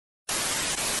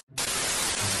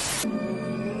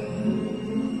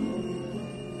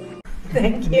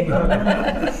Thank you.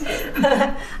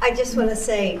 I just want to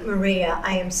say, Maria,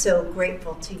 I am so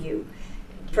grateful to you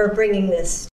for bringing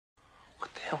this.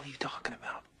 What the hell are you talking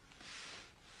about?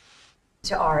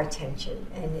 To our attention,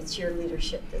 and it's your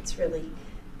leadership that's really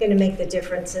going to make the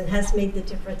difference and has made the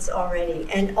difference already.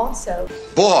 And also,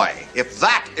 boy, if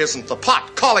that isn't the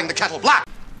pot calling the kettle black.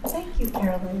 Thank you,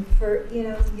 Carolyn, for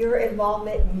your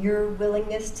involvement and your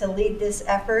willingness to lead this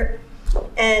effort.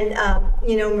 And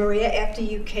Maria, after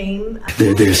you came,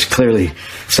 there's clearly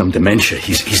some dementia.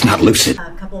 He's not lucid.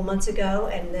 A couple of months ago,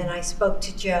 and then I spoke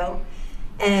to Joe,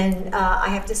 and I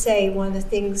have to say, one of the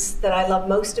things that I love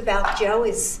most about Joe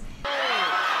is.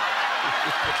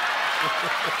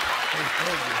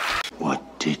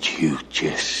 What did you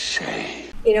just say?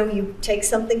 You take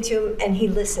something to him and he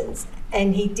listens,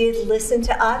 and he did listen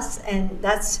to us, and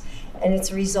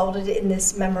it's resulted in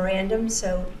this memorandum.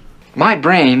 So My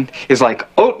brain is like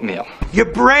oatmeal. Your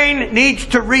brain needs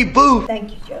to reboot.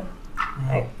 thank you, Joe.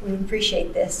 We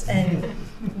appreciate this, and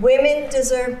women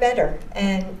deserve better.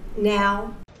 And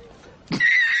now.